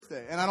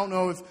birthday. And I don't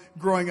know if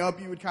growing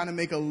up you would kind of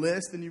make a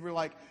list and you were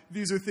like,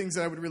 these are things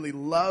that I would really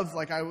love,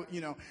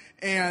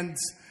 and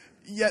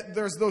yet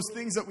there's those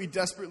things that we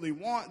desperately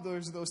want,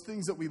 there's those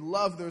things that we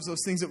love, there's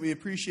those things that we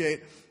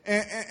appreciate.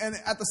 And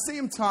at the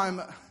same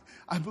time,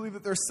 I believe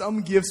that there's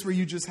some gifts where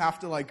you just have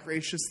to like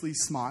graciously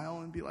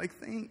smile and be like,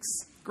 thanks,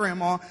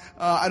 Grandma.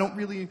 I don't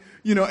really,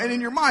 and in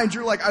your mind,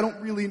 you're like, I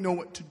don't really know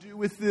what to do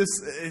with this.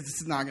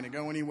 It's not going to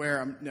go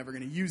anywhere. I'm never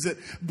going to use it.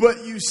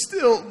 But you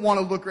still want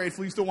to look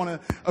grateful. You still want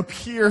to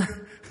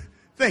appear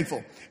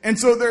thankful. And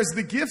so there's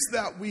the gifts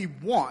that we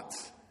want.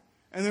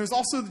 And there's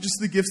also just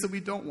the gifts that we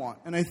don't want.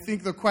 And I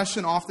think the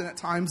question often at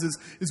times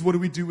is what do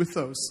we do with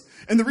those?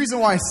 And the reason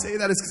why I say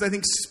that is because I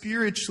think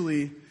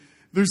spiritually,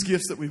 there's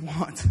gifts that we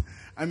want.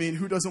 I mean,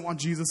 who doesn't want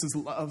Jesus'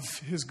 love,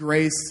 his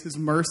grace, his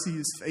mercy,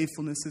 his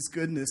faithfulness, his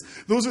goodness?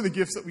 Those are the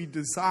gifts that we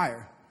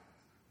desire.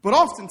 But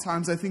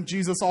oftentimes, I think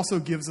Jesus also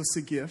gives us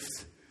a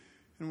gift.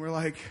 And we're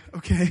like,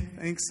 okay,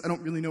 thanks. I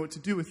don't really know what to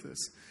do with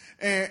this.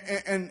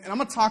 And I'm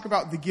going to talk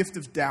about the gift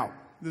of doubt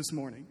this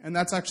morning. And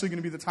that's actually going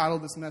to be the title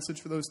of this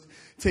message for those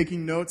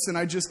taking notes. And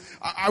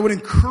I would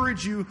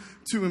encourage you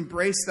to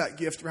embrace that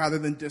gift rather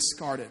than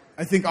discard it.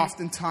 I think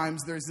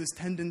oftentimes there's this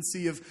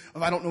tendency of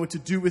I don't know what to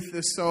do with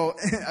this, so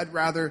I'd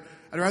rather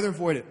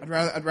avoid it.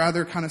 I'd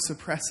rather kind of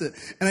suppress it.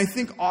 And I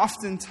think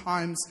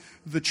oftentimes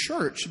the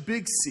church,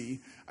 big C,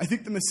 I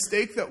think the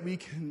mistake that we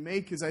can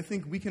make is I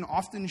think we can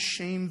often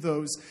shame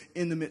those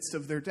in the midst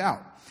of their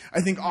doubt. I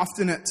think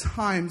often at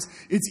times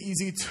it's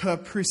easy to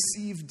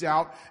perceive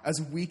doubt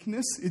as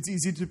weakness. It's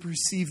easy to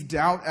perceive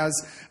doubt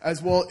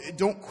as well,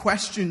 don't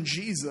question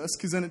Jesus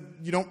because then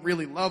you don't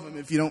really love him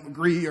if you don't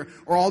agree or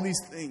all these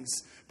things.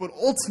 But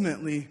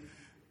ultimately,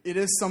 it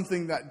is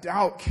something that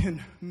doubt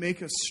can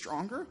make us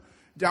stronger.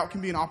 Doubt can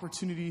be an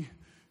opportunity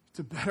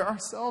to better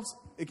ourselves.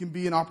 It can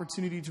be an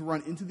opportunity to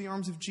run into the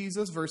arms of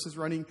Jesus versus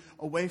running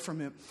away from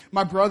him.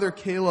 My brother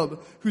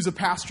Caleb, who's a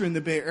pastor in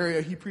the Bay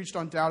Area, he preached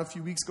on doubt a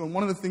few weeks ago. And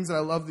one of the things that I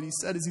love that he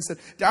said,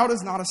 doubt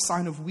is not a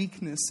sign of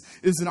weakness.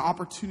 It is an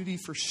opportunity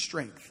for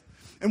strength.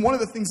 And one of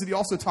the things that he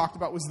also talked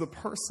about was the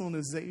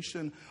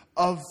personalization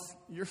of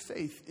your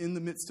faith in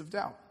the midst of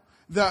doubt.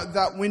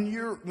 That when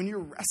you're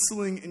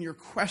wrestling and you're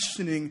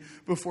questioning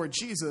before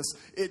Jesus,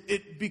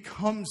 it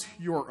becomes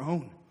your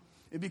own.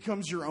 It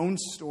becomes your own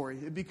story.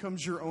 It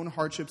becomes your own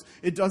hardships.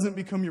 It doesn't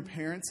become your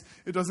parents.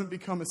 It doesn't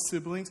become a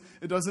siblings.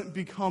 It doesn't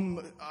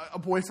become a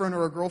boyfriend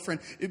or a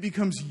girlfriend. It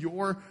becomes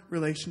your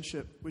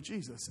relationship with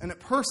Jesus. And it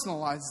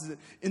personalizes it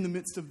in the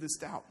midst of this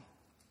doubt.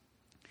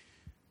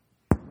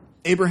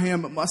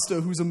 Abraham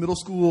Musto, who's a middle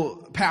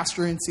school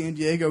pastor in San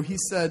Diego, he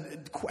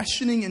said,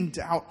 questioning and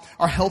doubt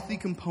are healthy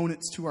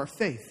components to our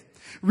faith.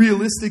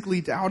 Realistically,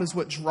 doubt is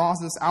what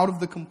draws us out of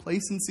the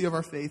complacency of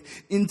our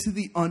faith into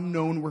the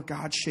unknown where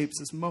God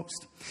shapes us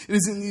most. It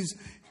is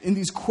in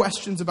these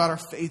questions about our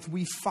faith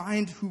we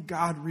find who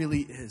God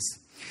really is.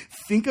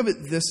 Think of it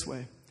this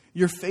way.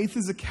 Your faith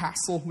is a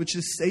castle which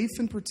is safe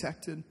and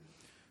protected.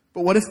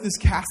 But what if this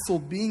castle,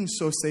 being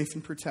so safe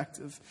and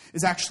protective,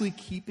 is actually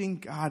keeping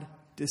God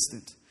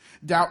distant?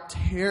 Doubt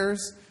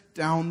tears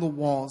down the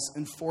walls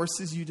and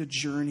forces you to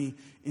journey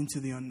into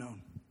the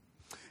unknown.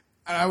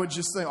 And I would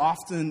just say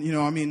often,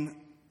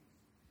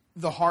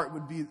 the heart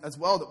would be as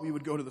well that we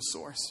would go to the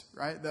source,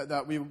 right?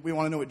 That we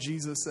want to know what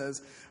Jesus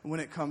says when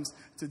it comes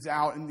to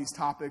doubt and these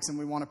topics, and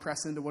we want to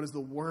press into what does the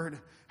Word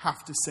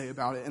have to say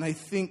about it. And I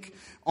think,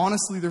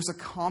 honestly, there's a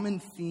common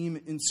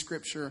theme in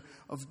Scripture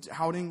of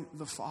doubting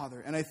the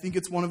Father. And I think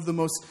it's one of the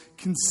most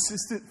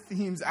consistent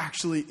themes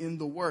actually in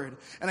the Word.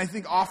 And I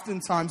think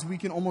oftentimes we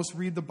can almost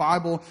read the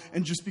Bible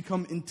and just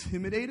become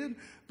intimidated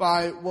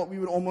by what we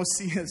would almost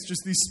see as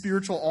just these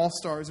spiritual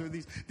all-stars or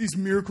these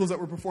miracles that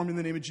were performed in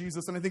the name of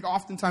Jesus. And I think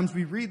oftentimes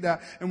we read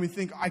that and we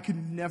think, I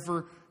could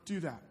never do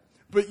that.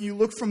 But you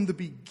look from the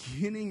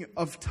beginning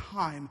of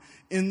time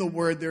in the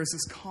Word, there's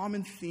this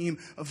common theme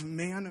of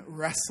man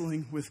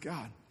wrestling with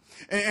God.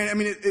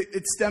 And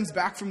it stems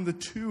back from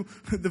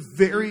the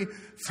very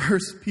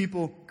first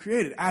people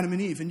created, Adam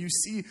and Eve. And you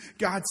see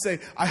God say,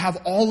 I have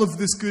all of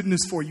this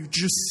goodness for you.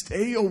 Just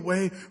stay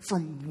away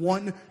from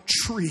one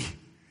tree.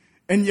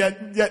 And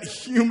yet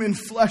human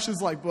flesh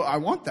is like, well, I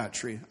want that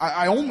tree.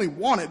 I only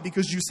want it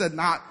because you said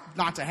not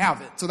to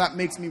have it. So that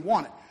makes me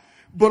want it.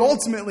 But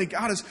ultimately,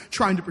 God is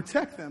trying to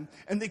protect them.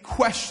 And they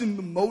question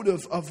the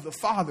motive of the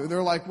Father.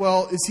 They're like,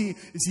 well, is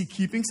he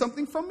keeping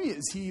something from me?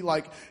 Is he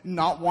like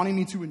not wanting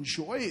me to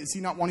enjoy? Is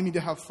he not wanting me to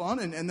have fun?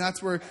 And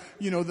that's where,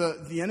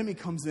 the enemy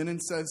comes in and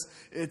says,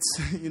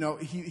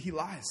 he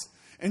lies.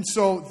 And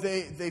so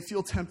they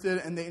feel tempted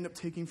and they end up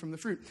taking from the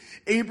fruit.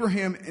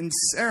 Abraham and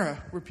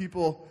Sarah were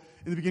people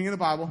in the beginning of the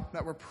Bible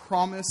that were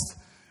promised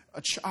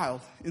a child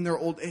in their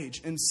old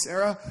age. And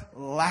Sarah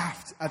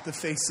laughed at the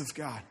face of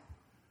God.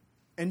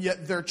 And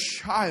yet their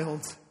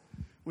child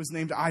was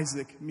named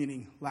Isaac,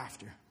 meaning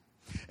laughter.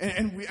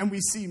 And we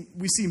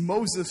see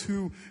Moses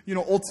who,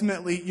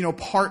 ultimately,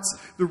 parts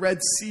the Red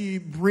Sea,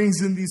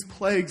 brings in these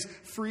plagues,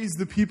 frees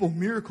the people,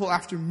 miracle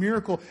after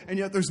miracle. And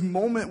yet there's a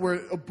moment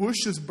where a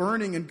bush is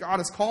burning and God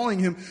is calling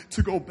him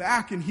to go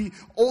back. And he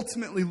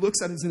ultimately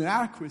looks at his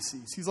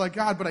inadequacies. He's like,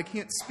 God, but I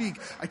can't speak.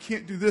 I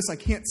can't do this. I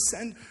can't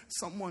send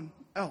someone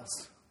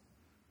else.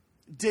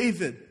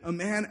 David, a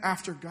man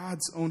after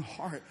God's own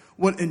heart.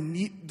 What a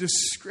neat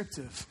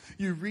descriptive.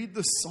 You read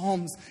the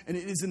Psalms and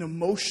it is an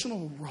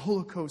emotional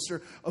roller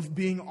coaster of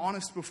being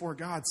honest before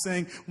God,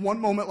 saying one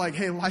moment like,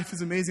 hey, life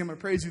is amazing, I'm going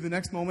to praise you. The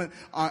next moment,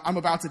 I'm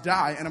about to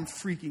die and I'm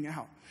freaking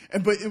out.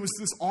 But it was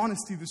this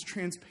honesty, this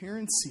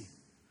transparency.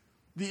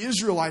 The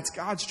Israelites,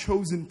 God's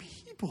chosen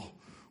people,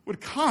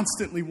 would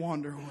constantly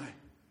wander away.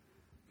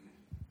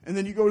 And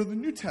then you go to the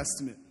New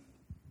Testament.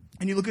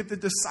 And you look at the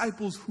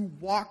disciples who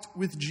walked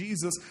with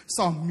Jesus,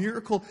 saw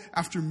miracle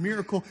after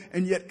miracle,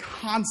 and yet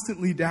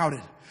constantly doubted.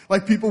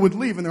 Like people would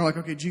leave and they're like,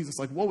 okay, Jesus,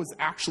 like what was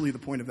actually the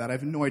point of that? I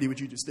have no idea what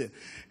you just did.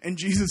 And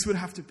Jesus would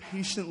have to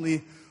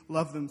patiently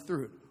love them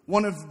through it.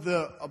 One of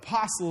the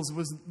apostles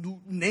was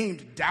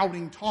named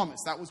Doubting Thomas.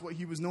 That was what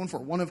he was known for.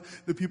 One of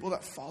the people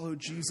that followed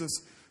Jesus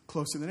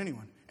closer than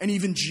anyone. And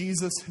even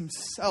Jesus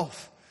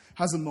himself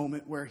has a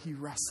moment where he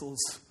wrestles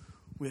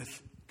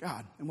with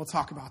God. And we'll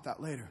talk about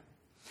that later.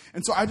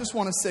 And so I just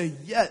want to say,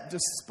 yet,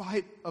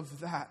 despite of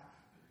that,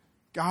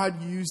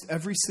 God used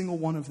every single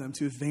one of them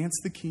to advance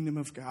the kingdom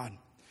of God.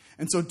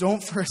 And so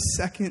don't for a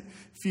second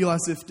feel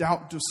as if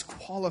doubt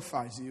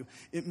disqualifies you.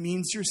 It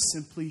means you're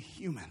simply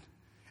human.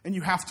 And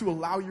you have to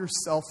allow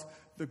yourself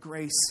the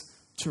grace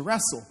to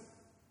wrestle.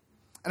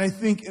 And I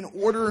think in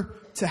order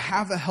to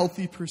have a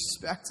healthy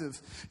perspective,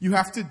 you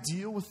have to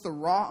deal with the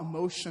raw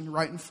emotion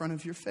right in front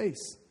of your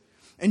face.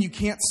 And you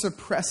can't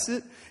suppress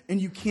it, and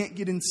you can't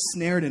get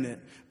ensnared in it,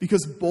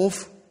 because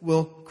both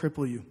will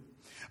cripple you.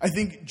 I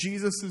think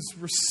Jesus'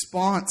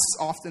 response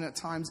often at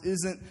times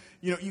isn't,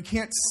 you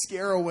can't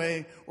scare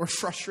away or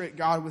frustrate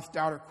God with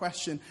doubt or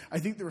question. I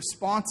think the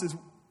response is,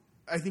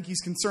 I think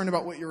he's concerned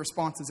about what your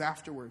response is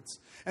afterwards.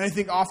 And I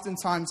think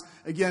oftentimes,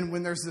 again,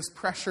 when there's this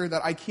pressure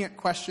that I can't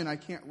question, I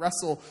can't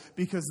wrestle,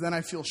 because then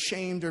I feel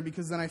shamed or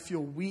because then I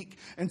feel weak.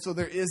 And so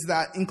there is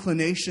that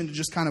inclination to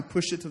just kind of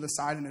push it to the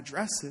side and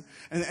address it.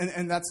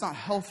 And that's not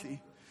healthy.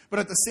 But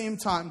at the same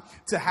time,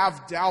 to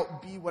have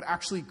doubt be what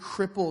actually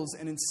cripples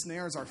and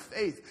ensnares our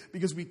faith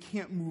because we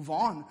can't move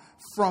on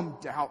from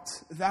doubt,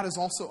 that is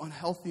also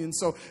unhealthy. And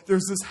so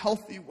there's this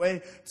healthy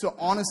way to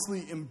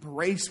honestly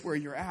embrace where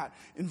you're at,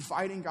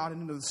 inviting God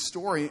into the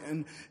story.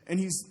 And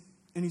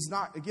he's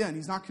not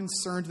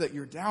concerned that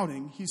you're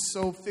doubting. He's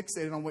so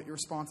fixated on what your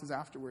response is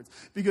afterwards.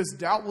 Because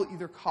doubt will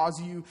either cause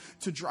you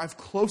to drive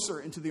closer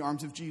into the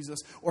arms of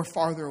Jesus or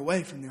farther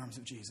away from the arms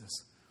of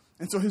Jesus.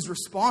 And so his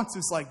response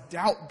is like,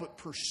 doubt, but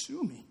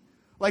pursue me.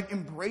 Like,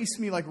 embrace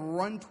me, like,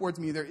 run towards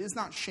me. There is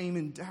not shame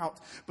in doubt,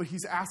 but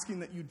he's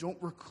asking that you don't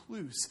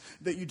recluse,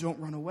 that you don't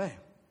run away.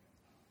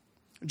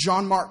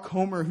 John Mark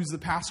Comer, who's the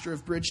pastor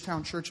of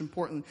Bridgetown Church in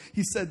Portland,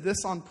 he said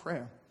this on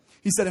prayer.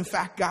 He said, in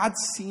fact, God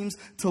seems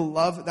to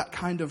love that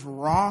kind of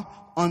raw,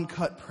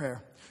 uncut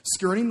prayer,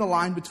 skirting the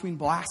line between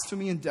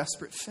blasphemy and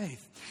desperate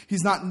faith.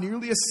 He's not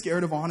nearly as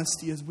scared of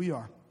honesty as we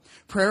are.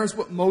 Prayer is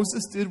what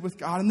Moses did with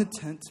God in the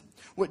tent,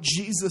 what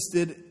Jesus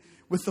did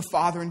with the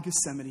Father in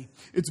Gethsemane.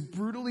 It's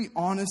brutally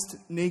honest,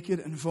 naked,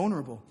 and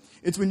vulnerable.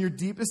 It's when your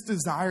deepest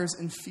desires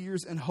and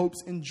fears and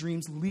hopes and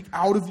dreams leak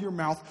out of your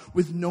mouth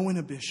with no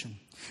inhibition.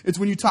 It's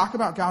when you talk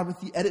about God with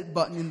the edit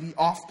button in the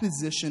off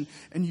position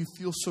and you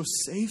feel so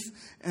safe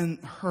and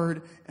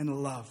heard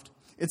and loved.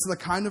 It's the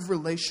kind of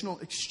relational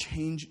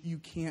exchange you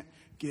can't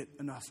get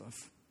enough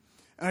of.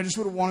 And I just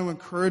would want to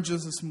encourage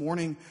us this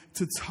morning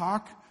to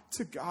talk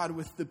to God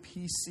with the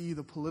PC,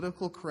 the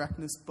political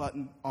correctness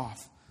button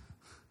off.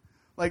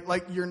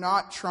 Like you're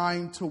not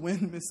trying to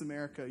win Miss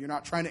America. You're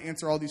not trying to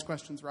answer all these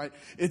questions, right?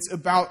 It's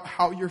about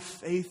how your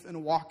faith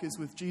and walk is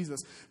with Jesus.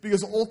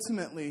 Because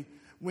ultimately,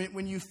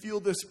 when you feel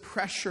this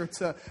pressure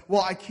to,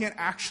 well, I can't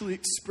actually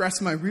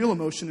express my real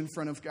emotion in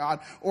front of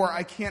God, or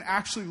I can't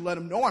actually let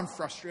him know I'm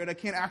frustrated, I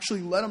can't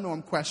actually let him know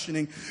I'm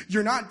questioning,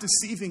 you're not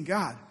deceiving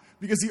God.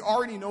 Because he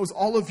already knows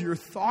all of your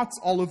thoughts,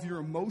 all of your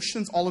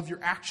emotions, all of your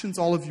actions,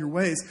 all of your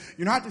ways.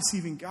 You're not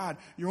deceiving God.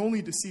 You're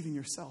only deceiving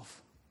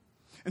yourself.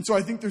 And so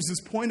I think there's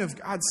this point of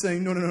God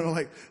saying, no,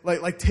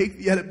 like take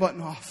the edit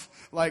button off.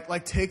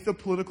 Like take the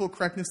political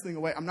correctness thing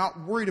away. I'm not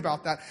worried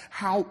about that.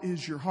 How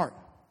is your heart?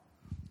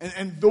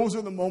 And those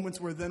are the moments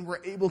where then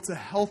we're able to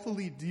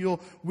healthily deal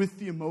with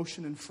the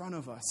emotion in front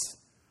of us.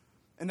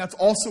 And that's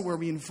also where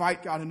we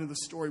invite God into the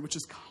story, which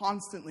is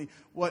constantly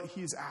what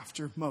he's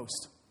after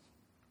most.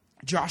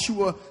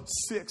 Joshua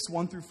 6,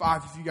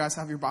 1-5, if you guys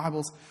have your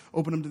Bibles,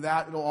 open them to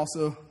that. It'll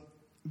also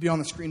be on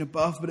the screen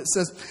above. But it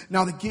says,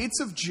 now the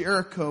gates of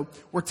Jericho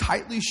were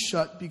tightly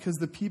shut because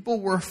the people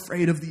were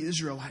afraid of the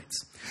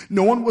Israelites.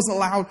 No one was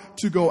allowed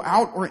to go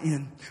out or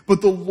in.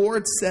 But the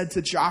Lord said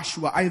to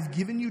Joshua, I have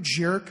given you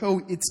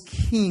Jericho, its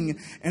king,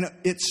 and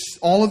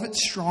all of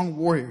its strong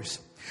warriors.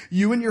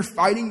 You and your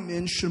fighting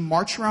men should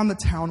march around the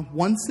town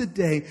once a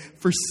day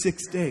for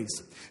 6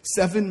 days.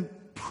 7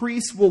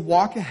 priests will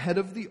walk ahead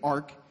of the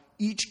ark,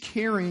 each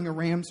carrying a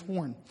ram's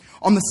horn.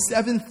 On the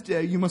seventh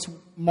day, you must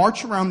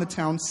march around the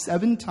town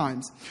 7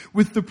 times,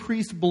 with the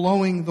priest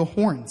blowing the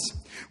horns.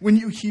 When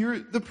you hear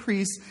the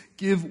priest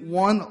give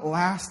one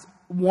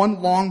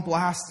long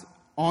blast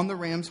on the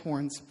ram's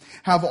horns,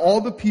 have all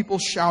the people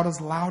shout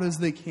as loud as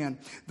they can.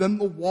 Then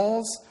the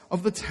walls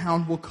of the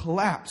town will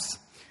collapse,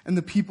 and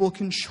the people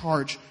can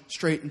charge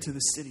straight into the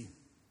city.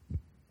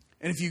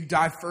 And if you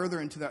dive further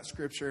into that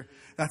scripture,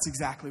 that's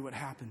exactly what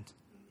happened.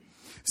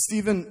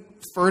 Stephen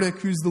Furtick,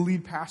 who's the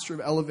lead pastor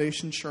of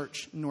Elevation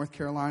Church in North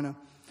Carolina,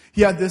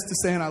 he had this to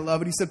say, and I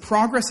love it. He said,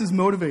 progress is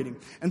motivating.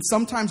 And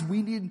sometimes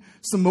we need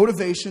some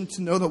motivation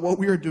to know that what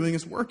we are doing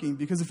is working.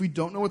 Because if we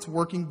don't know it's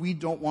working, we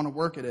don't want to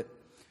work at it.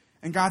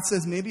 And God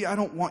says, maybe I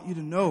don't want you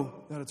to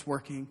know that it's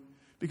working,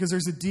 because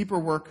there's a deeper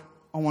work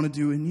I want to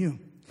do in you.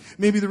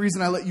 Maybe the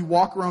reason I let you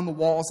walk around the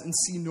walls and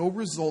see no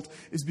result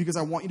is because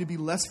I want you to be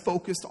less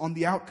focused on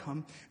the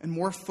outcome and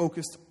more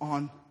focused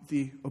on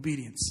the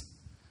obedience.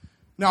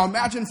 Now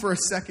imagine for a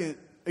second,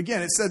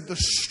 again, it said the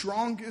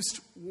strongest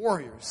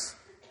warriors.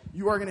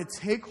 You are going to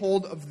take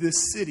hold of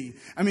this city.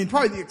 I mean,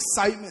 probably the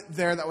excitement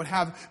there that would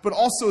have, but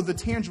also the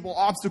tangible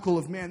obstacle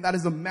of, man, that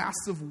is a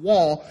massive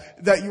wall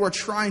that you are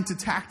trying to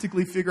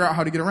tactically figure out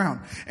how to get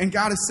around. And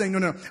God is saying,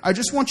 no, I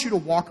just want you to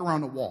walk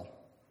around a wall.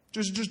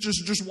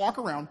 Just walk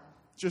around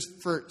just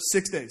for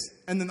 6 days.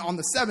 And then on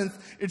the 7th,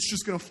 it's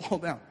just going to fall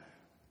down.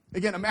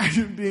 Again,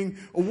 imagine being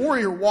a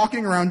warrior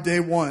walking around day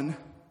 1.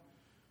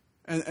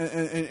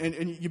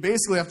 And you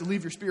basically have to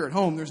leave your spirit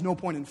home. There's no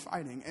point in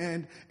fighting.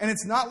 And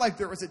it's not like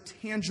there was a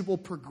tangible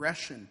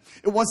progression.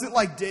 It wasn't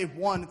like day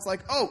 1. It's like,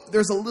 oh,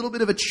 there's a little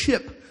bit of a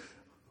chip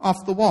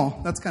off the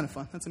wall. That's kind of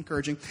fun. That's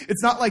encouraging.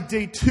 It's not like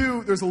day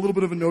 2, there's a little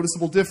bit of a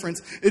noticeable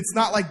difference. It's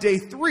not like day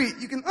 3,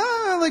 you can,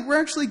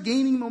 we're actually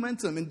gaining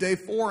momentum. And day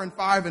 4 and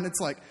 5, and it's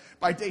like,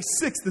 by day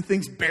 6, the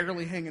thing's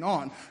barely hanging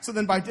on. So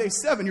then by day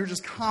 7, you're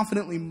just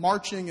confidently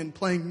marching and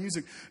playing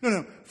music.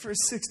 No, for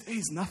 6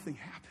 days, nothing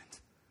happened.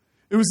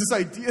 It was this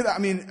idea that, I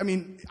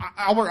mean,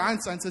 Albert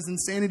Einstein says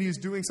insanity is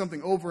doing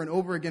something over and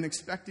over again,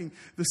 expecting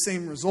the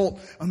same result.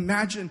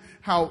 Imagine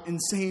how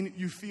insane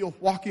you feel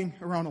walking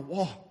around a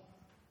wall.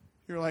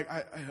 You're like,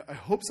 I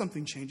hope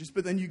something changes,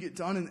 but then you get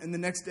done and the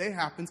next day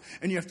happens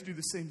and you have to do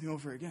the same thing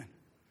over again.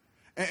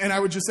 And I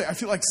would just say, I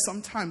feel like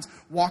sometimes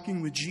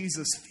walking with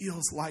Jesus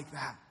feels like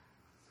that.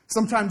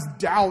 Sometimes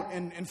doubt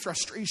and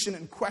frustration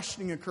and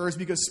questioning occurs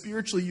because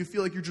spiritually you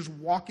feel like you're just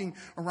walking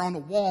around a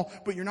wall,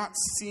 but you're not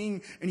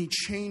seeing any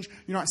change,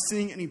 you're not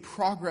seeing any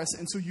progress,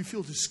 and so you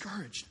feel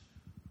discouraged.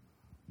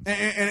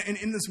 And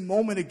in this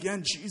moment,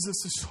 again,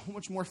 Jesus is so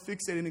much more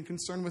fixated and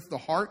concerned with the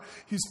heart.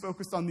 He's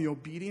focused on the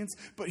obedience,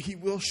 but he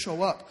will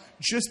show up.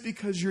 Just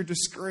because you're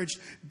discouraged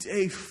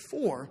day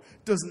 4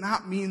 does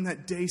not mean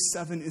that day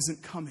 7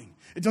 isn't coming.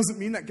 It doesn't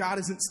mean that God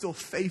isn't still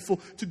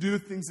faithful to do the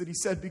things that he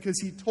said, because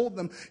he told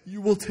them, you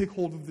will take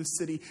hold of this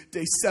city.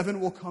 Day 7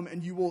 will come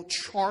and you will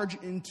charge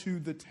into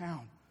the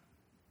town.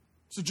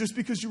 So just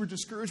because you were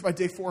discouraged by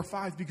day 4 or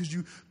 5 because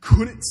you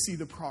couldn't see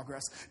the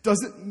progress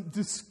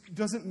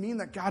doesn't mean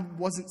that God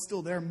wasn't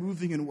still there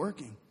moving and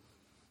working.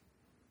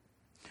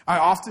 I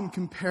often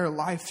compare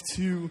life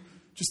to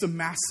just a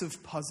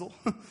massive puzzle.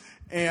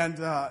 And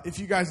if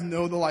you guys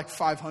know the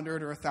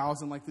 500 or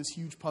 1,000, this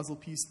huge puzzle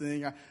piece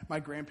thing, my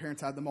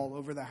grandparents had them all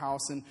over the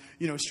house. And,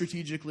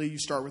 strategically you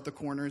start with the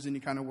corners and you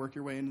kind of work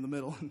your way into the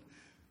middle.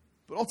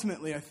 But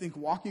ultimately, I think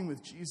walking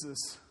with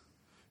Jesus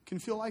can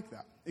feel like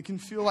that. It can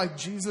feel like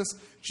Jesus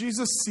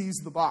sees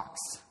the box.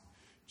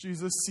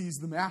 Jesus sees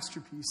the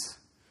masterpiece.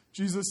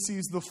 Jesus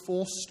sees the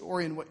full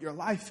story and what your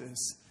life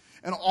is.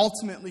 And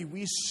ultimately,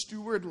 we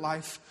steward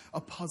life a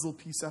puzzle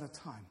piece at a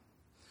time.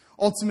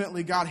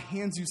 Ultimately, God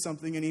hands you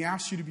something and he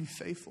asks you to be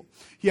faithful.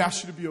 He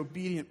asks you to be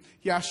obedient.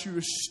 He asks you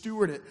to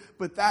steward it.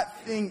 But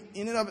that thing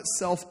in and of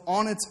itself,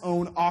 on its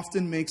own,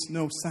 often makes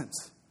no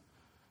sense.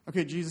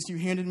 Okay, Jesus, you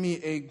handed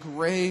me a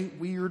gray,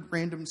 weird,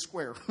 random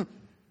square.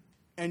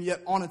 And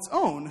yet on its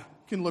own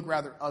can look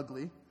rather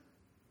ugly.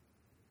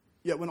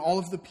 Yet when all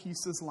of the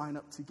pieces line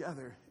up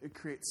together, it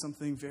creates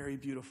something very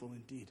beautiful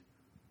indeed.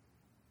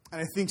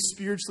 And I think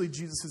spiritually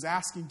Jesus is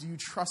asking, do you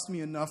trust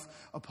me enough,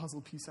 a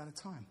puzzle piece at a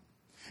time?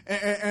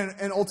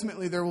 And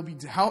ultimately there will be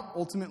doubt.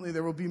 Ultimately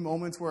there will be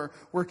moments where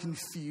we're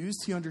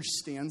confused. He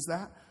understands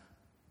that.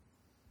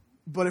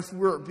 But if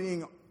we're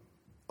being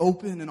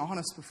open and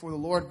honest before the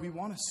Lord, we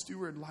want to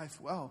steward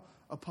life well,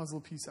 a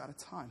puzzle piece at a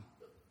time.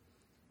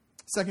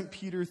 2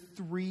 Peter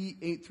 3,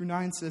 8 through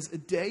 9 says, a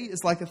day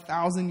is like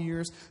 1,000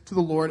 years to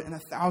the Lord, and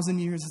 1,000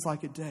 years is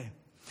like a day.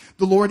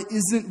 The Lord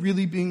isn't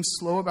really being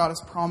slow about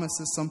his promise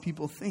as some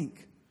people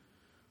think.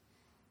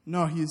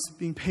 No, he is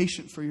being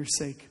patient for your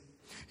sake.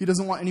 He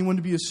doesn't want anyone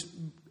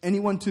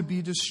to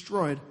be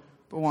destroyed,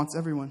 but wants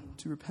everyone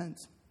to repent.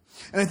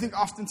 And I think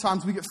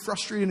oftentimes we get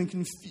frustrated and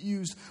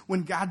confused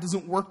when God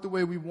doesn't work the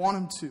way we want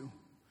him to.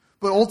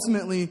 But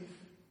ultimately,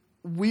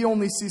 we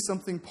only see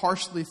something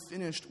partially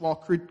finished while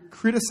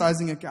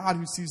criticizing a God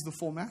who sees the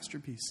full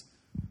masterpiece.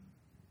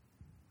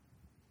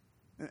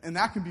 And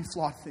that can be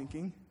flawed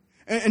thinking.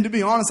 And to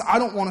be honest, I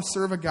don't want to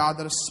serve a God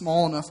that is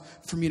small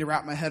enough for me to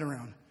wrap my head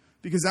around,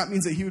 because that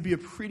means that he would be a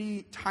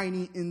pretty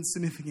tiny,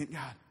 insignificant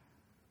God.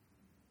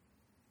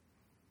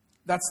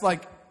 That's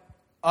like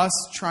us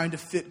trying to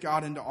fit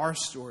God into our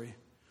story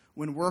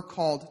when we're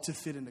called to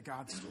fit into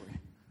God's story.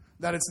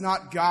 That it's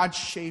not God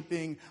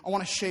shaping, I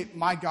want to shape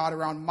my God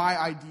around my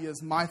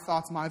ideas, my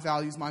thoughts, my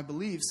values, my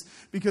beliefs,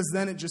 because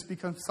then it just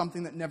becomes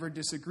something that never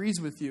disagrees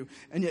with you.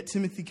 And yet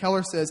Timothy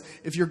Keller says,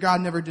 if your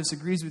God never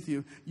disagrees with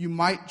you, you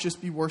might just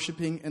be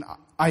worshiping an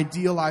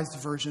idealized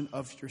version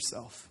of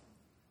yourself.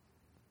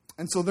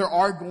 And so there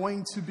are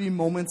going to be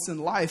moments in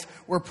life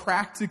where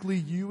practically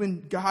you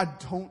and God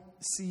don't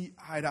see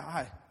eye to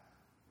eye.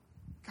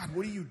 God,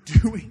 what are you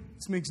doing?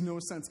 This makes no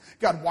sense.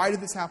 God, why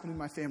did this happen in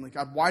my family?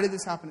 God, why did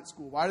this happen at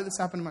school? Why did this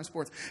happen in my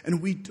sports?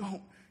 And we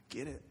don't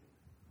get it.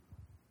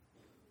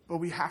 But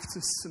we have to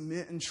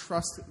submit and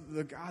trust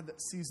the God that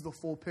sees the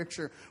full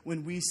picture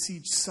when we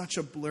see such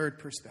a blurred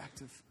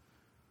perspective.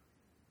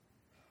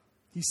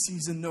 He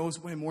sees and knows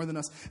way more than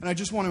us. And I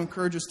just want to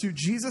encourage us too.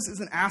 Jesus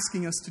isn't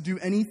asking us to do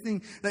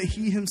anything that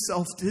he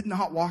himself did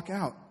not walk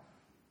out.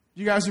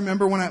 Do you guys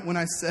remember when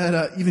I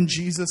said even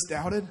Jesus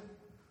doubted?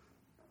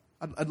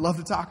 I'd love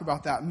to talk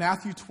about that.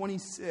 Matthew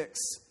 26,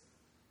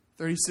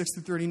 36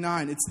 to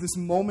 39. It's this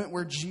moment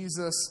where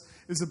Jesus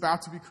is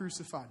about to be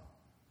crucified.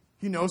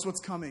 He knows what's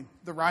coming.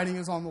 The writing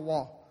is on the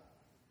wall.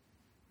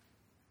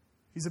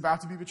 He's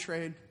about to be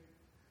betrayed.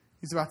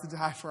 He's about to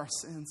die for our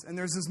sins. And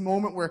there's this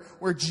moment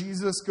where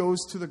Jesus goes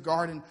to the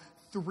garden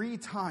 3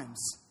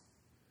 times.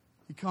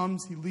 He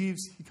comes, he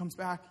leaves, he comes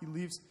back, he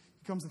leaves.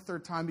 He comes the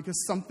 3rd time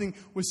because something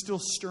was still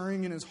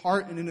stirring in his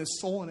heart and in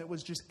his soul, and it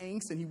was just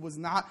angst, and he was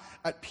not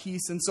at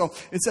peace. And so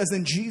it says,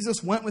 and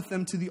Jesus went with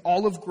them to the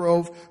olive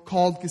grove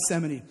called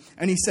Gethsemane.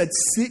 And he said,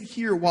 sit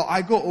here while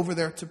I go over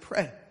there to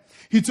pray.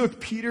 He took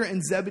Peter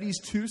and Zebedee's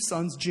 2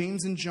 sons,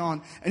 James and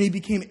John, and he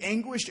became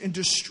anguished and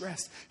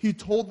distressed. He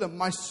told them,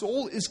 my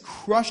soul is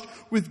crushed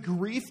with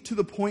grief to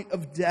the point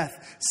of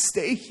death.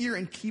 Stay here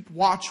and keep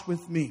watch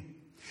with me.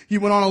 He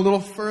went on a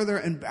little further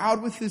and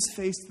bowed with his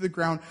face to the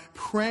ground,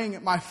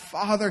 praying, my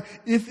Father,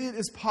 if it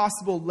is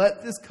possible,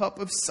 let this cup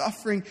of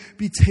suffering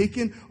be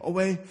taken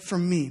away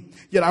from me.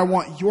 Yet I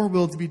want your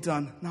will to be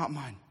done, not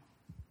mine.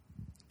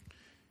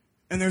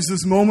 And there's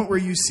this moment where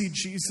you see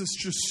Jesus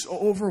just so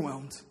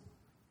overwhelmed,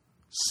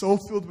 so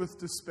filled with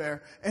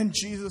despair. And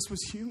Jesus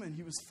was human.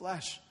 He was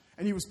flesh.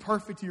 And he was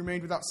perfect. He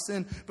remained without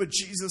sin. But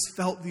Jesus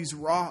felt these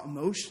raw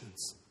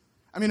emotions.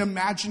 I mean,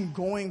 imagine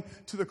going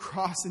to the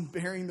cross and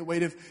bearing the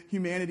weight of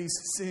humanity's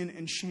sin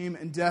and shame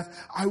and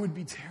death. I would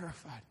be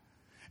terrified.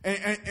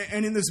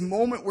 And in this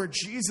moment where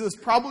Jesus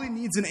probably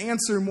needs an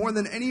answer more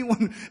than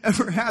anyone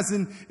ever has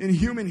in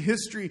human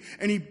history,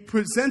 and he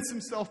presents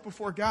himself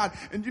before God.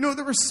 And you know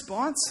the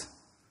response?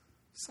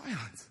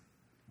 Silence.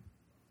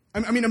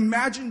 I mean,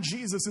 imagine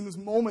Jesus in this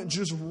moment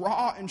just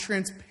raw and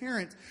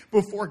transparent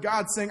before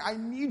God saying, I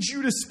need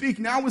you to speak.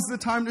 Now is the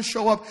time to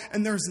show up.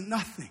 And there's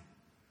nothing.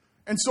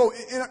 And so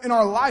in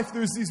our life,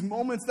 there's these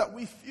moments that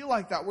we feel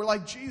like that. We're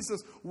like,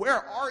 Jesus, where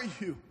are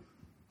you?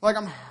 Like,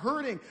 I'm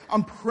hurting,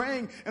 I'm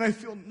praying, and I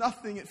feel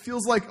nothing. It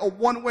feels like a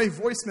one-way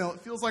voicemail.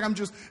 It feels like I'm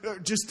just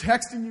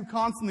texting you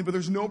constantly, but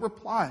there's no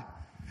reply.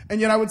 And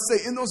yet I would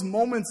say in those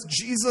moments,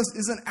 Jesus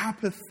isn't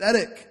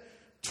apathetic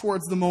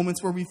towards the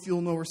moments where we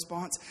feel no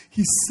response.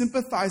 He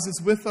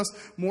sympathizes with us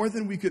more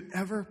than we could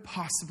ever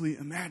possibly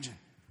imagine.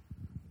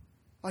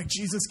 Like,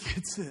 Jesus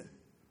gets it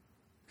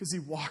because he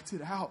walked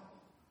it out.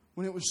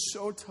 When it was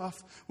so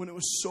tough, when it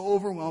was so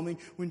overwhelming,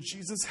 when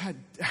Jesus had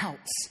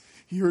doubts,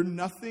 he heard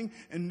nothing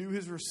and knew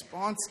his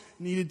response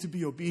needed to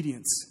be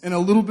obedience. And a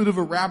little bit of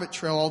a rabbit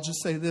trail, I'll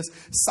just say this.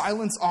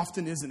 Silence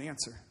often is an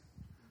answer.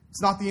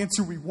 It's not the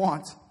answer we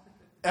want,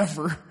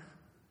 ever.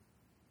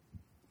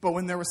 But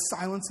when there was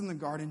silence in the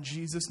garden,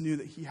 Jesus knew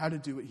that he had to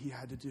do what he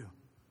had to do.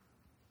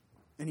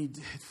 And he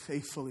did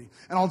faithfully.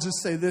 And I'll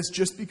just say this,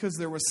 just because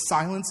there was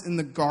silence in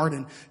the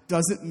garden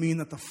doesn't mean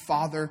that the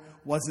Father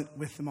wasn't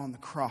with him on the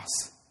cross.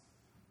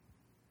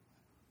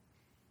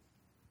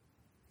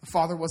 The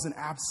Father wasn't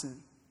absent.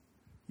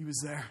 He was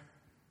there.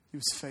 He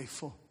was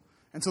faithful.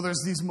 And so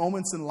there's these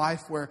moments in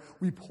life where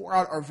we pour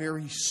out our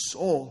very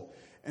soul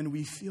and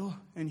we feel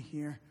and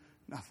hear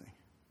nothing.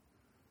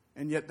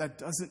 And yet that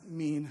doesn't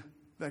mean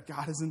that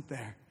God isn't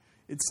there.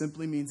 It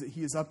simply means that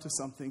he is up to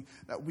something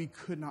that we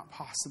could not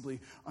possibly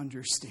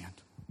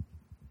understand.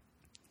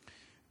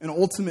 And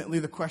ultimately,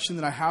 the question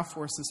that I have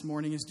for us this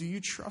morning is, do you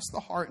trust the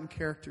heart and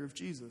character of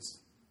Jesus?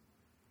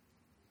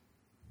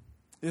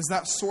 Is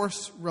that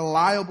source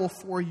reliable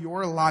for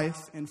your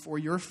life and for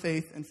your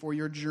faith and for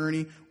your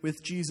journey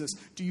with Jesus?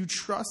 Do you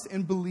trust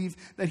and believe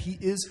that he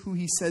is who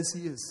he says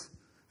he is?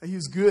 That he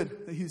is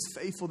good, that he is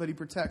faithful, that he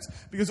protects?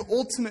 Because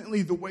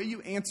ultimately, the way you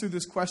answer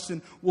this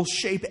question will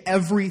shape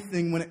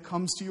everything when it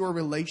comes to your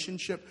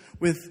relationship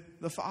with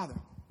the Father.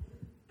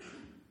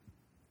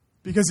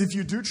 Because if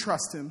you do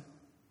trust him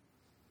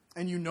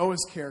and you know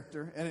his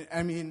character, and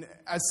I mean,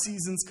 as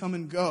seasons come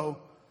and go,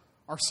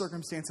 our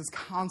circumstances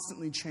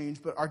constantly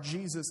change, but our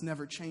Jesus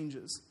never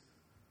changes.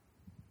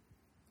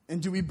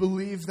 And do we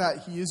believe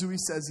that he is who he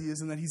says he is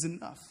and that he's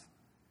enough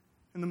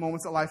in the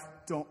moments of life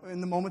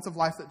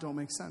that don't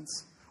make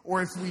sense?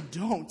 Or if we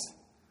don't,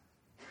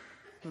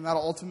 then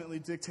that'll ultimately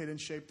dictate and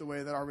shape the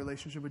way that our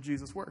relationship with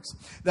Jesus works.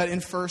 That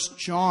in 1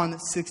 John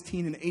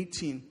 16 and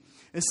 18,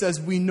 it says,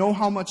 "We know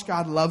how much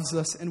God loves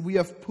us, and we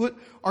have put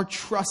our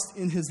trust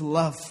in his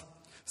love.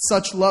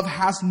 Such love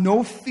has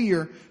no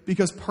fear,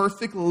 because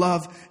perfect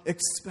love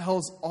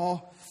expels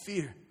all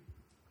fear."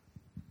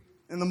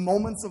 In the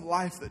moments of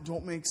life that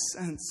don't make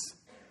sense.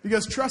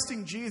 Because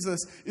trusting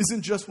Jesus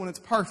isn't just when it's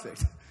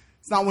perfect.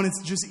 It's not when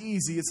it's just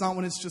easy. It's not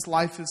when it's just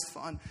life is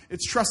fun.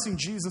 It's trusting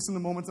Jesus in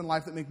the moments in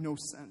life that make no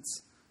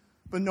sense.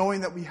 But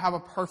knowing that we have a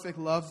perfect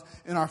love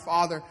in our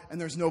Father, and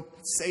there's no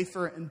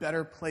safer and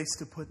better place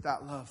to put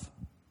that love.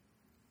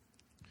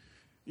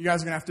 You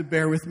guys are going to have to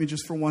bear with me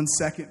just for 1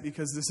 second,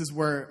 because this is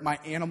where my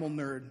animal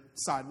nerd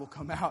side will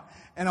come out.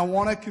 And I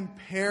want to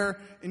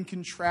compare and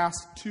contrast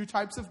two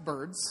types of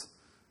birds.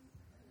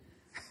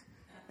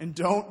 And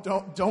don't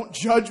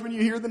judge when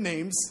you hear the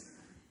names.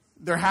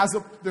 There is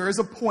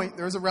a point,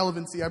 there is a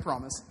relevancy, I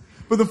promise.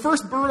 But the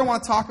first bird I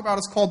want to talk about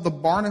is called the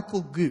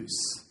barnacle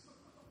goose.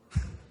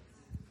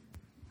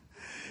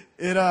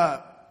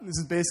 This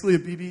is basically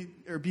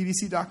a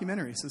BBC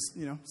documentary, so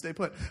stay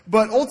put.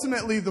 But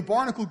ultimately, the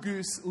barnacle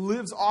goose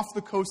lives off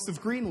the coast of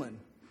Greenland.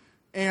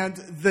 And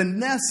the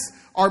nests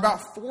are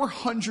about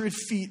 400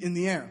 feet in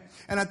the air.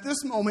 And at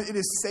this moment, it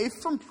is safe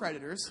from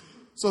predators,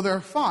 so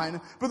they're fine,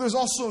 but there's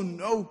also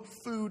no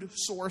food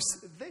source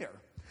there.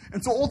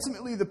 And so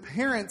ultimately, the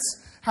parents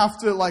have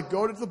to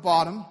go to the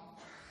bottom,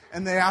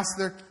 and they ask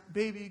their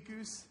baby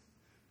geese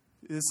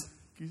to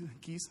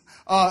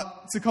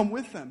come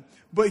with them.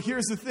 But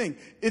here's the thing.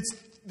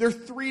 They're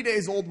 3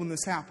 days old when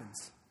this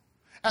happens.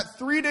 At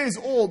 3 days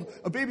old,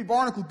 a baby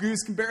barnacle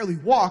goose can barely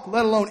walk,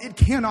 let alone it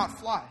cannot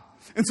fly.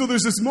 And so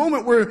there's this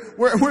moment where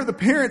the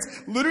parents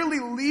literally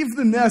leave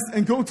the nest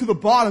and go to the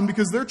bottom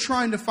because they're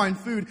trying to find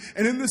food.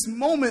 And in this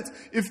moment,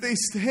 if they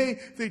stay,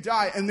 they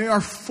die. And they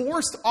are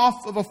forced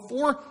off of a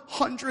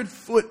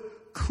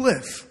 400-foot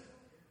cliff,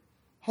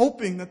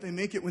 hoping that they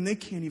make it when they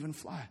can't even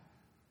fly.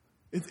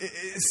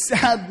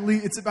 Sadly,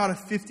 it's about a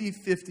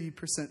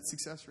 50%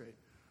 success rate.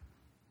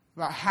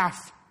 About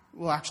half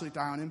will actually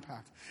die on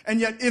impact. And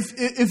yet,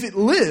 if it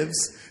lives,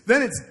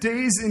 then it's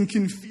dazed and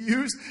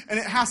confused, and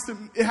it has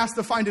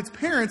to find its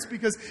parents,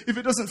 because if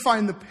it doesn't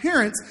find the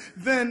parents,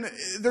 then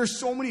there's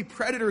so many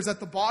predators at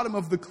the bottom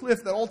of the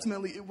cliff that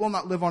ultimately it will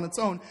not live on its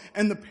own.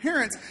 And the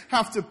parents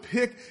have to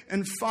pick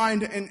and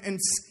find and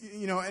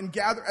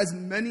gather as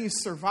many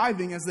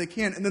surviving as they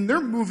can, and then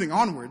they're moving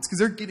onwards because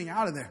they're getting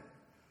out of there.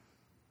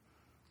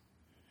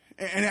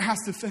 And it has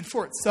to fend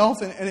for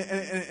itself, and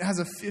it has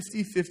a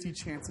 50-50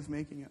 chance of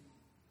making it.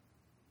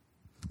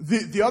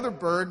 The other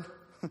bird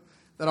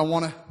that I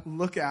want to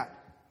look at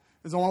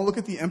is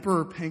the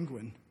emperor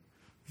penguin.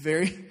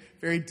 Very,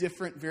 very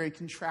different, very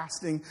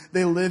contrasting.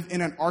 They live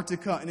in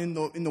Antarctica, and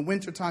in the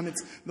wintertime,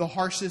 it's the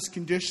harshest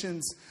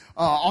conditions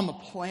on the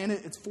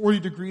planet. It's 40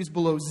 degrees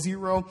below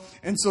zero,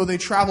 and so they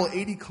travel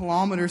 80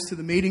 kilometers to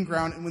the mating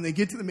ground, and when they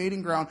get to the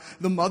mating ground,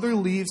 the mother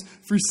leaves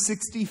for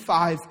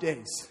 65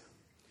 days.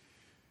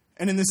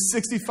 And in this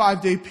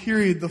 65-day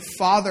period, the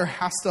father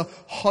has to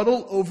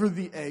huddle over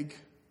the egg,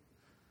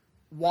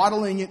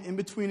 waddling it in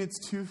between its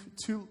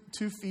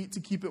two feet to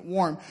keep it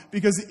warm.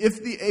 Because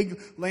if the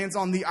egg lands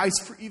on the ice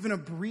for even a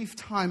brief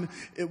time,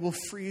 it will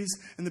freeze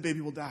and the baby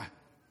will die.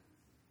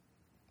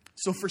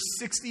 So for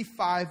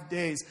 65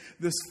 days,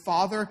 this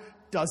father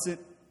doesn't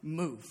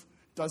move,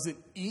 doesn't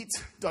eat,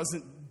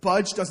 doesn't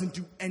budge, doesn't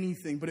do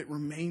anything, but it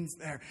remains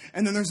there.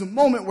 And then there's a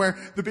moment where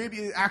the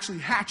baby actually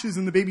hatches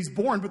and the baby's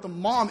born, but the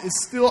mom is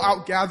still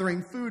out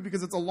gathering food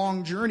because it's a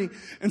long journey.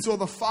 And so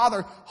the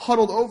father,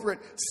 huddled over it,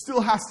 still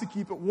has to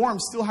keep it warm,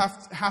 still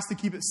has to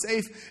keep it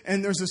safe.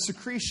 And there's a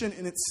secretion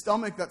in its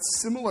stomach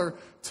that's similar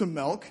to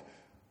milk.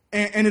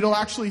 And it'll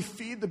actually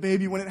feed the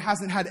baby when it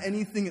hasn't had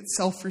anything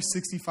itself for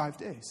 65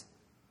 days.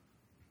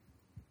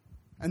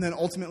 And then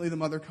ultimately the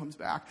mother comes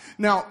back.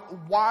 Now,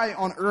 why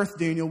on earth,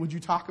 Daniel, would you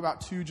talk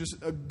about just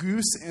a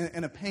goose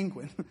and a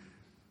penguin?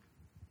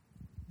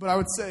 But I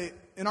would say,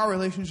 in our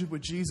relationship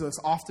with Jesus,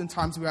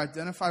 oftentimes we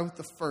identify with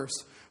the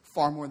first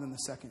far more than the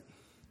second.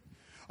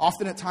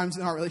 Often at times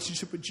in our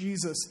relationship with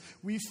Jesus,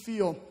 we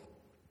feel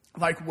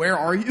like, where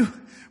are you?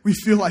 We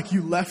feel like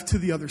you left to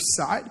the other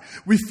side.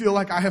 We feel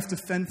like I have to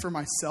fend for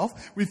myself.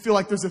 We feel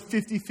like there's a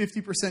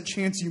 50%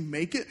 chance you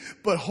make it,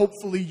 but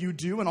hopefully you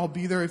do, and I'll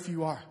be there if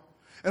you are.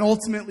 And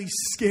ultimately,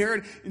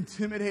 scared,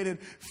 intimidated,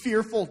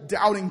 fearful,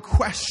 doubting,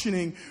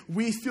 questioning,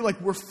 we feel like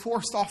we're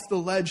forced off the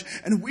ledge,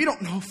 and we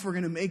don't know if we're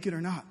going to make it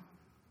or not.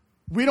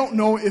 We don't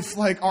know if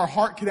our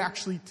heart could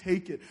actually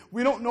take it.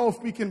 We don't know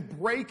if we can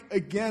break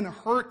again,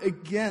 hurt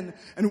again,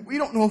 and we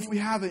don't know if we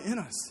have it in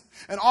us.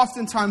 And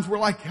oftentimes we're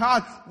like,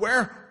 God,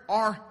 where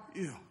are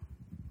you?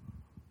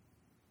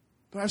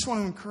 But I just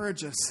want to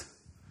encourage us.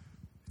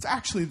 It's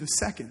actually the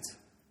second.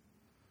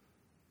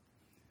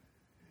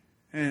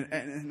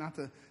 And not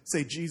to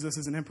say Jesus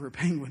is an emperor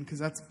penguin, because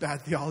that's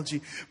bad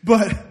theology.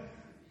 But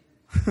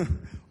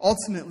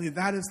ultimately,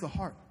 that is the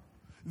heart.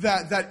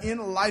 That in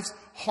life's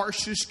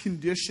harshest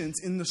conditions,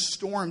 in the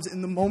storms,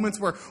 in the moments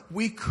where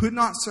we could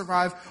not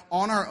survive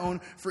on our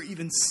own for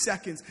even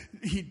seconds,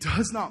 He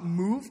does not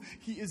move.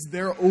 He is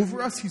there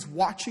over us. He's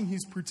watching,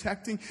 He's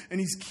protecting, and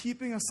He's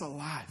keeping us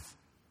alive.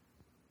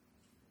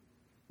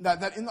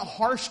 That in the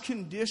harsh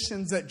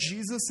conditions that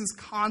Jesus is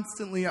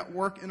constantly at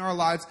work in our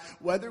lives,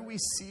 whether we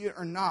see it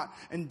or not.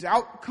 And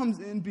doubt comes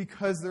in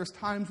because there's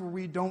times where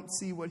we don't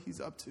see what He's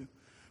up to.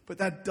 But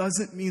that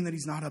doesn't mean that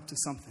He's not up to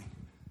something.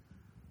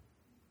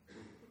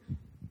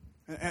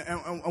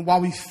 And while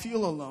we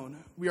feel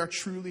alone, we are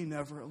truly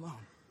never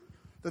alone.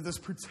 That this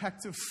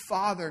protective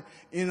Father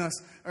in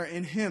us, or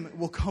in Him,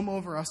 will come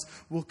over us,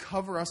 will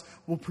cover us,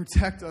 will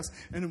protect us.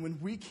 And when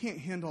we can't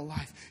handle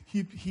life,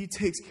 He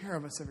takes care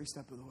of us every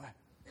step of the way.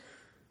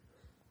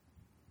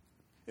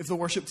 If the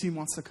worship team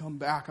wants to come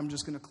back, I'm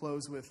just going to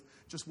close with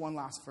just one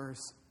last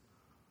verse.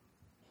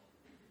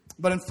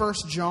 But in 1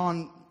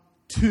 John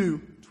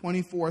 2,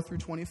 24 through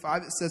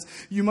 25, it says,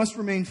 "You must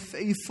remain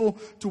faithful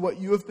to what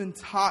you have been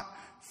taught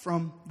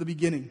from the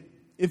beginning.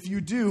 If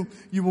you do,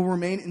 you will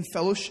remain in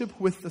fellowship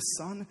with the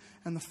Son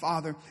and the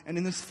Father. And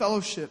in this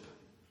fellowship,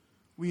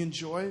 we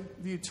enjoy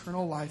the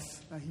eternal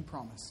life that He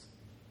promised."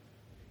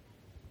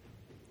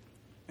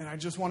 And I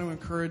just want to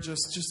encourage us,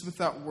 just with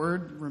that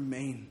word,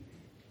 remain.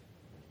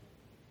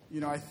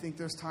 I think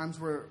there's times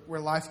where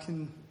life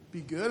can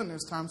be good, and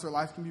there's times where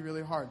life can be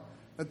really hard.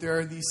 That there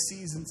are these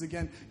seasons.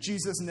 Again,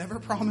 Jesus never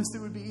promised it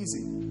would be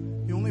easy.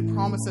 He only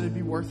promised that it'd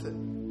be worth it.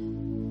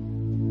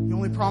 He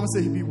only promised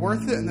that He'd be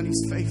worth it, and that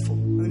He's faithful.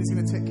 And that He's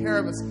going to take care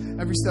of us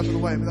every step of the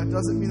way. But that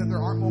doesn't mean that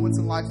there aren't moments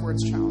in life where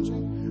it's challenging.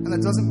 And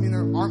that doesn't mean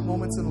there aren't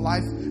moments in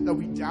life that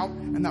we doubt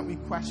and that we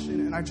question.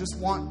 And I just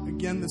want,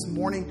 again, this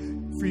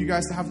morning, for you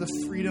guys to have the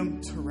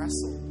freedom to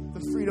wrestle.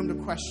 The freedom to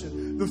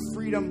question. The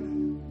freedom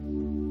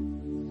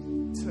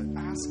to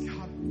ask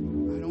God,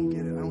 I don't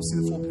get it. I don't see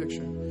the full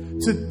picture.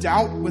 To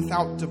doubt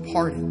without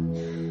departing.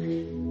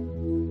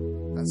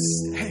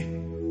 That's stay.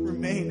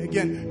 Remain.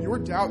 Again, your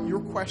doubt,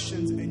 your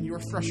questions, and your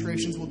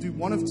frustrations will do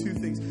one of two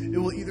things. It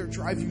will either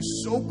drive you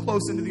so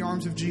close into the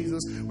arms of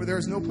Jesus where there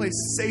is no place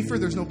safer,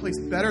 there's no place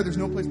better, there's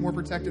no place more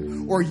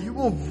protected, or you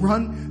will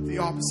run the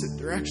opposite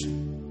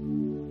direction.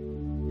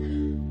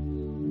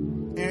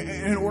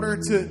 And in order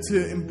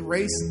to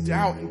embrace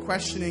doubt and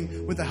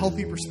questioning with a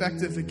healthy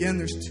perspective, again,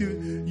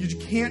 you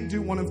can't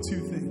do one of two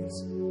things.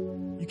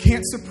 You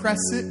can't suppress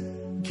it.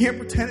 You can't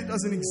pretend it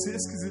doesn't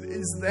exist, because it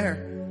is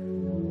there.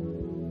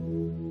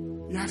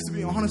 You have to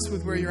be honest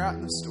with where you're at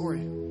in the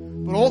story.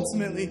 But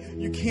ultimately,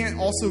 you can't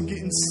also get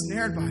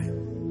ensnared by it.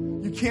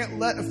 You can't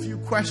let a few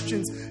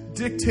questions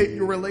dictate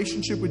your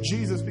relationship with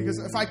Jesus, because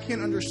if I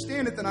can't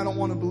understand it, then I don't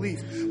want to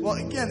believe. Well,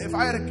 again, if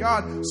I had a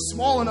God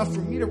small enough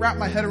for me to wrap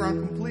my head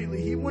around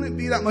completely, He wouldn't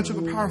be that much of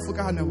a powerful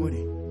God now, would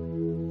He?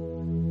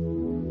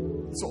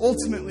 So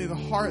ultimately, the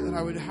heart that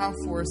I would have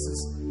for us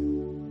is,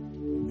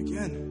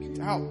 again,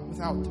 doubt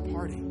without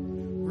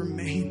departing.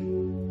 Remain.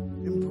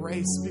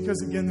 Embrace.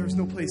 Because again, there's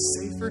no place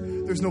safer,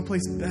 there's no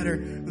place better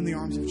than the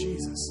arms of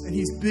Jesus. And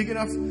He's big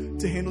enough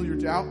to handle your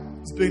doubt.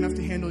 He's big enough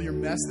to handle your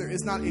mess. There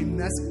is not a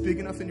mess big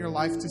enough in your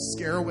life to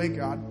scare away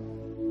God.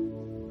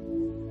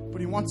 But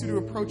He wants you to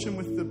approach Him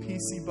with the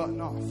PC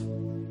button off.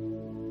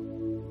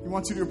 He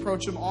wants you to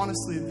approach Him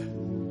honestly,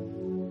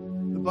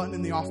 the button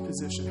in the off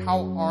position.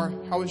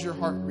 How is your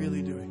heart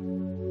really doing?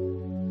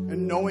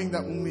 And knowing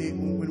that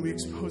when we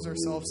expose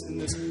ourselves in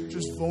this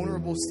just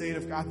vulnerable state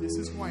of, God, this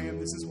is who I am,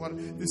 this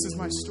is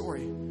my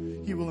story,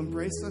 He will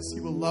embrace us, He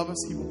will love us,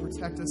 He will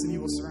protect us, and He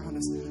will surround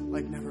us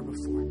like never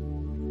before.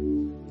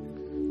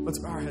 Let's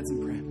bow our heads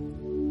and pray.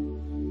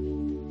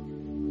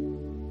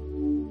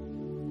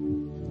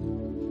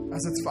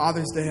 As it's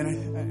Father's Day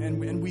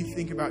and we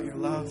think about your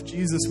love,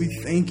 Jesus, we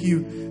thank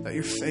you that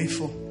you're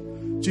faithful.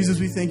 Jesus,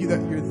 we thank you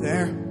that you're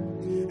there.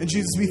 And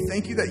Jesus, we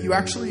thank you that you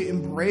actually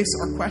embrace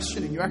our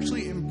questioning. You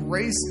actually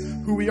embrace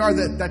who we are.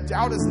 That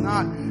doubt is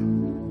not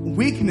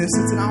weakness.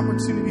 It's an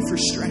opportunity for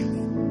strength.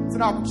 It's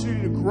an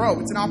opportunity to grow.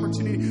 It's an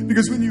opportunity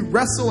because when you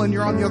wrestle and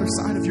you're on the other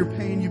side of your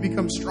pain, you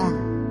become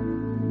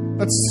stronger.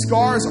 That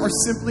scars are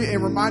simply a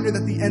reminder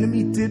that the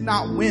enemy did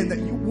not win, that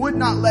you would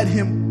not let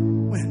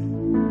him win.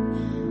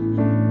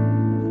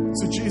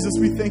 So Jesus,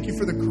 we thank you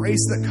for the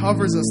grace that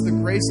covers us, the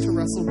grace to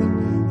wrestle,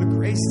 the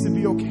grace to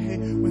be okay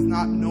with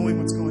not knowing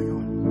what's going on.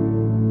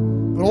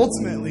 But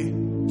ultimately,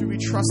 do we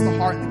trust the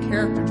heart and the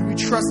character? Do we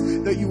trust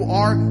that you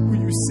are who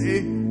you say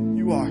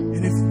you are?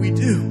 And if we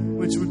do,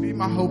 which would be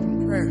my hope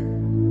and prayer,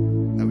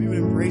 that we would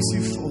embrace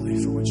you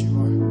fully for what you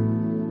are.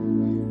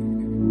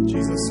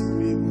 Jesus,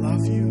 we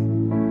love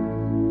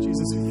you.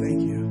 Jesus, we thank you.